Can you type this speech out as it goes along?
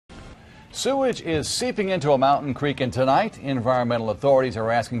Sewage is seeping into a mountain creek, and tonight environmental authorities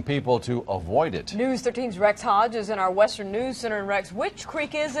are asking people to avoid it. News 13's Rex Hodge is in our Western News Center. And Rex, which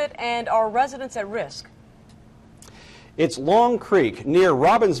creek is it, and are residents at risk? It's Long Creek near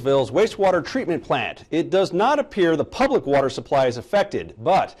Robbinsville's wastewater treatment plant. It does not appear the public water supply is affected,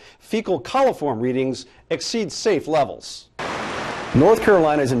 but fecal coliform readings exceed safe levels. North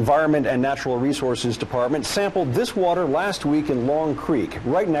Carolina's Environment and Natural Resources Department sampled this water last week in Long Creek,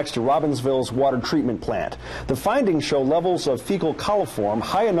 right next to Robbinsville's water treatment plant. The findings show levels of fecal coliform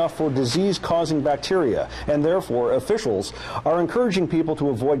high enough for disease-causing bacteria, and therefore officials are encouraging people to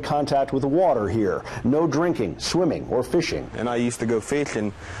avoid contact with the water here. No drinking, swimming, or fishing. And I used to go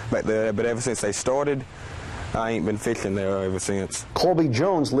fishing back there, but ever since they started, I ain't been fishing there ever since. Colby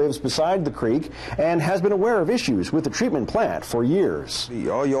Jones lives beside the creek and has been aware of issues with the treatment plant for years.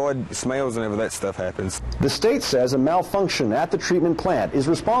 All yard smells and that stuff happens. The state says a malfunction at the treatment plant is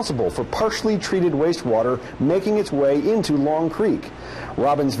responsible for partially treated wastewater making its way into Long Creek.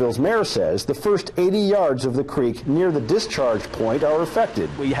 Robbinsville's mayor says the first 80 yards of the creek near the discharge point are affected.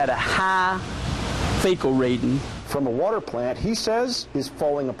 We had a high fecal reading from a water plant he says is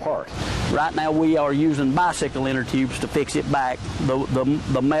falling apart. Right now we are using bicycle inner tubes to fix it back.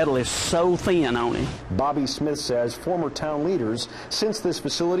 The metal is so thin on it. Bobby Smith says former town leaders, since this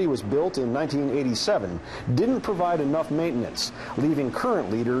facility was built in 1987, didn't provide enough maintenance, leaving current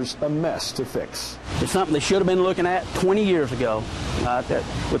leaders a mess to fix. It's something they should have been looking at 20 years ago.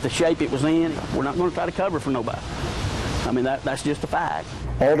 With the shape it was in, we're not going to try to cover for nobody. I mean, that's just a fact.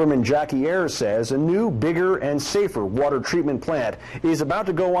 Alderman Jackie Ayers says a new, bigger, and safer water treatment plant is about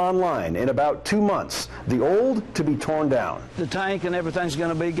to go online in about 2 months. The old to be torn down. The tank and everything's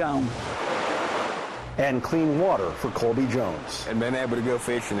going to be gone. And clean water for Colby Jones. And been able to go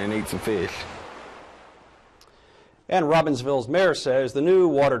fishing and eat some fish. And Robbinsville's mayor says the new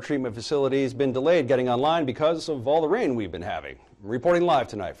water treatment facility has been delayed getting online because of all the rain we've been having. Reporting live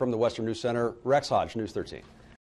tonight from the Western News Center, Rex Hodge, News 13.